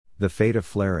The fate of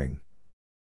flaring.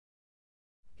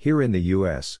 Here in the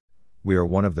US, we are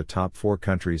one of the top 4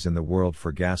 countries in the world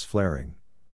for gas flaring.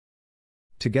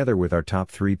 Together with our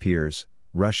top 3 peers,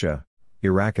 Russia,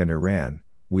 Iraq and Iran,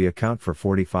 we account for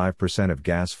 45% of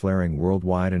gas flaring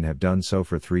worldwide and have done so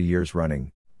for 3 years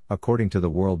running, according to the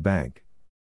World Bank.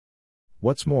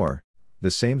 What's more,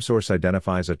 the same source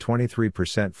identifies a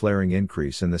 23% flaring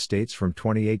increase in the states from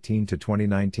 2018 to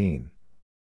 2019.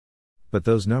 But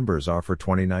those numbers are for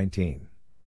 2019.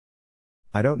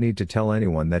 I don't need to tell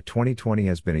anyone that 2020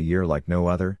 has been a year like no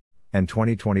other, and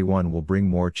 2021 will bring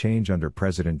more change under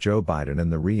President Joe Biden and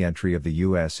the re-entry of the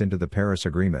US into the Paris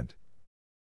Agreement.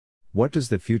 What does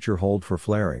the future hold for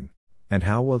flaring, and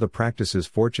how will the practices'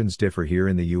 fortunes differ here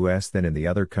in the US than in the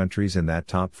other countries in that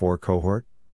top 4 cohort?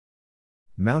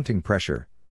 Mounting pressure.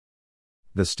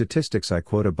 The statistics I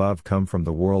quote above come from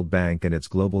the World Bank and its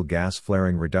Global Gas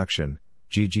Flaring Reduction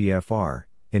 (GGFR)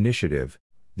 initiative,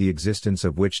 the existence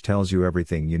of which tells you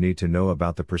everything you need to know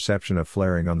about the perception of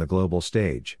flaring on the global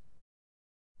stage.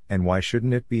 And why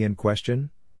shouldn't it be in question?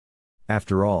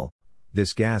 After all,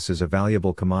 this gas is a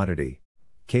valuable commodity,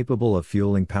 capable of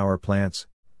fueling power plants,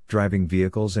 driving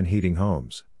vehicles and heating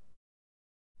homes.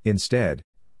 Instead,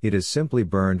 it is simply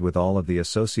burned with all of the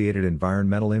associated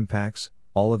environmental impacts,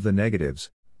 all of the negatives,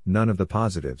 none of the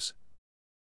positives.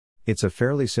 It's a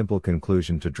fairly simple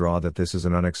conclusion to draw that this is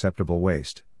an unacceptable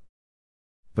waste.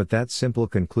 But that simple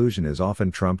conclusion is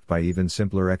often trumped by even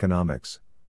simpler economics.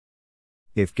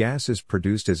 If gas is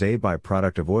produced as a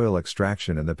byproduct of oil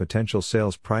extraction and the potential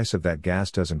sales price of that gas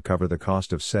doesn't cover the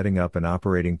cost of setting up and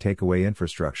operating takeaway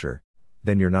infrastructure,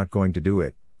 then you're not going to do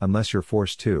it, unless you're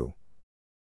forced to.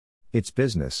 It's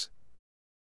business.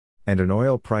 And an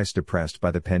oil price depressed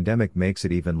by the pandemic makes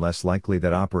it even less likely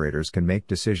that operators can make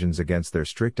decisions against their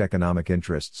strict economic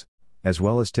interests, as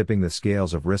well as tipping the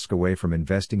scales of risk away from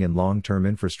investing in long-term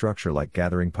infrastructure like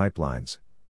gathering pipelines.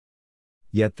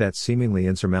 Yet that seemingly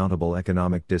insurmountable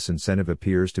economic disincentive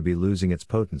appears to be losing its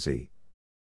potency.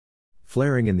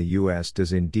 Flaring in the US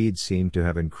does indeed seem to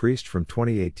have increased from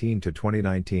 2018 to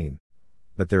 2019,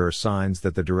 but there are signs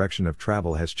that the direction of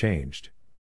travel has changed.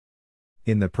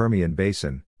 In the Permian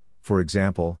Basin, for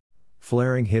example,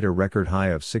 flaring hit a record high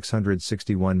of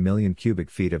 661 million cubic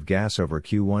feet of gas over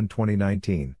Q1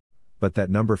 2019, but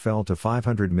that number fell to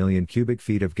 500 million cubic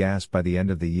feet of gas by the end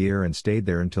of the year and stayed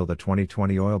there until the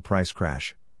 2020 oil price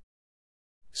crash.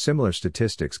 Similar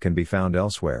statistics can be found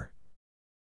elsewhere.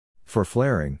 For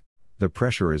flaring, the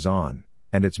pressure is on,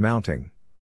 and it's mounting.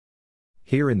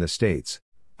 Here in the States,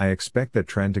 I expect that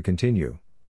trend to continue.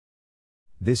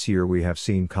 This year we have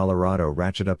seen Colorado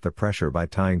ratchet up the pressure by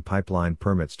tying pipeline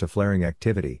permits to flaring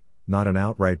activity, not an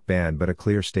outright ban but a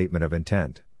clear statement of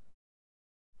intent.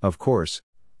 Of course,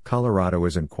 Colorado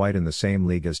isn't quite in the same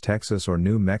league as Texas or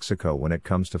New Mexico when it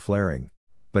comes to flaring,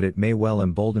 but it may well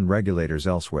embolden regulators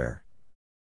elsewhere.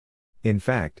 In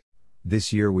fact,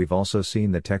 this year we've also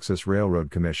seen the Texas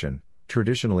Railroad Commission,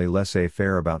 traditionally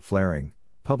laissez-faire about flaring,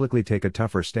 publicly take a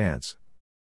tougher stance.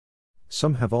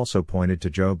 Some have also pointed to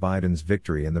Joe Biden's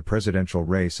victory in the presidential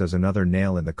race as another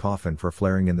nail in the coffin for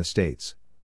flaring in the states.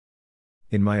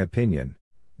 In my opinion,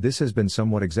 this has been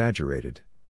somewhat exaggerated.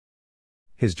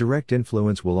 His direct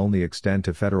influence will only extend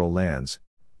to federal lands,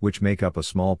 which make up a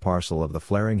small parcel of the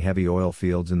flaring heavy oil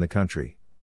fields in the country.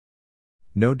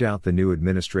 No doubt the new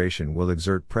administration will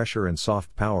exert pressure and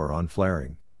soft power on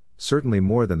flaring, certainly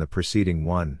more than the preceding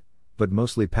one, but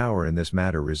mostly power in this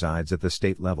matter resides at the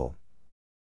state level.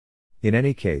 In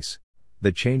any case,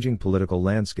 the changing political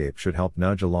landscape should help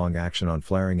nudge along action on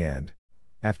flaring and,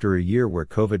 after a year where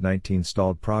COVID-19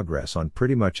 stalled progress on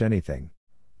pretty much anything,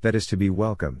 that is to be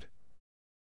welcomed.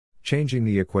 Changing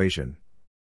the equation.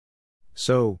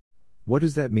 So, what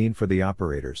does that mean for the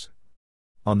operators?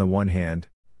 On the one hand,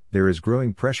 there is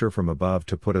growing pressure from above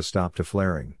to put a stop to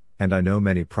flaring, and I know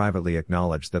many privately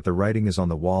acknowledge that the writing is on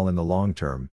the wall in the long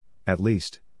term, at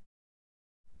least.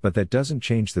 But that doesn't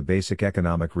change the basic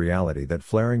economic reality that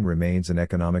flaring remains an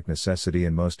economic necessity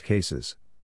in most cases.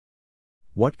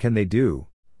 What can they do,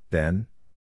 then?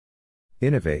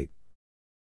 Innovate.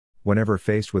 Whenever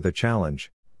faced with a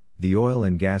challenge, the oil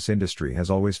and gas industry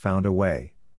has always found a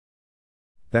way.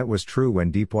 That was true when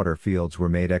deepwater fields were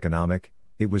made economic,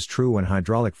 it was true when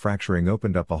hydraulic fracturing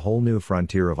opened up a whole new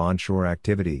frontier of onshore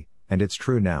activity, and it's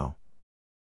true now.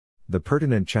 The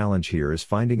pertinent challenge here is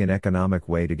finding an economic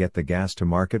way to get the gas to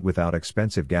market without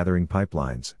expensive gathering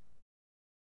pipelines.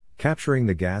 Capturing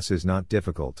the gas is not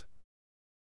difficult.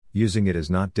 Using it is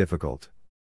not difficult.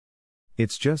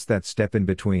 It's just that step in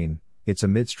between, it's a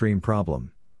midstream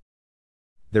problem.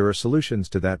 There are solutions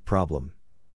to that problem.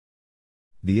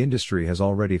 The industry has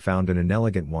already found an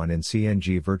inelegant one in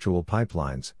CNG virtual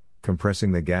pipelines,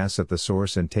 compressing the gas at the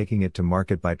source and taking it to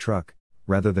market by truck,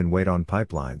 rather than wait on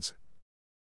pipelines.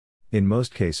 In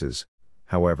most cases,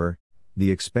 however, the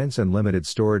expense and limited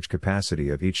storage capacity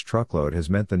of each truckload has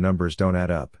meant the numbers don't add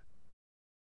up.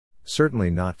 Certainly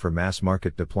not for mass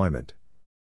market deployment.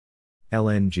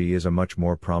 LNG is a much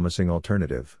more promising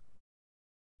alternative.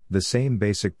 The same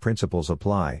basic principles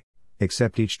apply,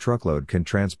 except each truckload can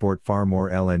transport far more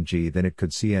LNG than it could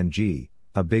CNG,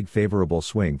 a big favorable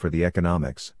swing for the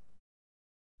economics.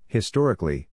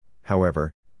 Historically,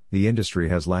 however, the industry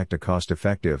has lacked a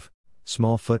cost-effective,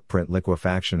 small-footprint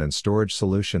liquefaction and storage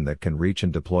solution that can reach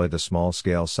and deploy the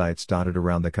small-scale sites dotted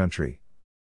around the country.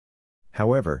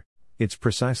 However, it's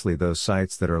precisely those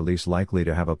sites that are least likely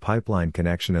to have a pipeline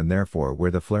connection and therefore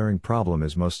where the flaring problem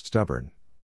is most stubborn.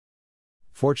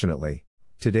 Fortunately,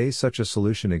 today such a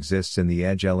solution exists in the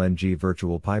EDGE LNG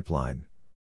virtual pipeline.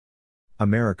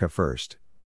 America first.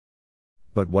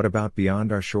 But what about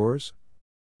beyond our shores?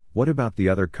 What about the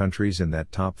other countries in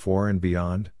that top 4 and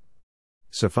beyond?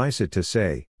 Suffice it to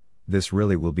say, this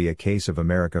really will be a case of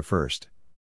America first.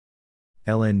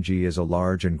 LNG is a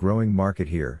large and growing market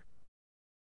here.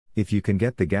 If you can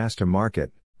get the gas to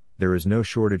market, there is no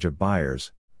shortage of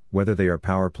buyers, whether they are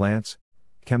power plants,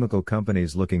 chemical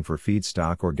companies looking for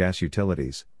feedstock or gas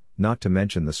utilities, not to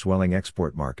mention the swelling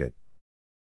export market.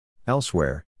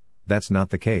 Elsewhere, that's not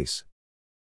the case.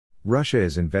 Russia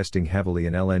is investing heavily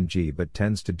in LNG but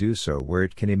tends to do so where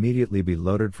it can immediately be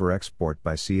loaded for export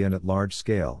by sea and at large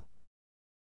scale.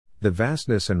 The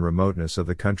vastness and remoteness of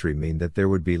the country mean that there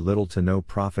would be little to no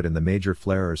profit in the major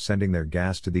flarers sending their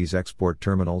gas to these export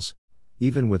terminals,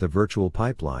 even with a virtual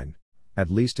pipeline,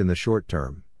 at least in the short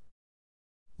term.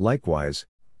 Likewise,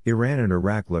 Iran and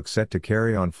Iraq look set to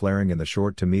carry on flaring in the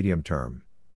short to medium term.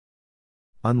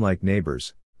 Unlike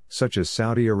neighbors, such as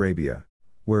Saudi Arabia,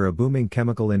 where a booming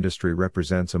chemical industry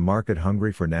represents a market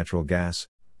hungry for natural gas,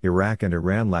 Iraq and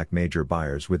Iran lack major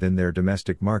buyers within their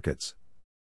domestic markets.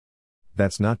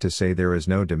 That's not to say there is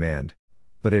no demand,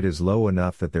 but it is low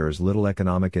enough that there is little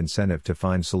economic incentive to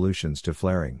find solutions to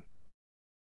flaring.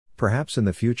 Perhaps in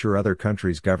the future other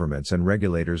countries' governments and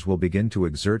regulators will begin to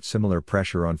exert similar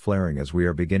pressure on flaring as we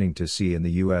are beginning to see in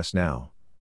the US now.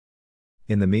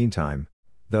 In the meantime,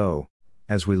 though,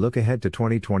 as we look ahead to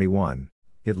 2021,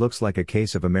 it looks like a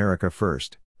case of America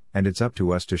first, and it's up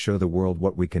to us to show the world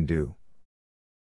what we can do.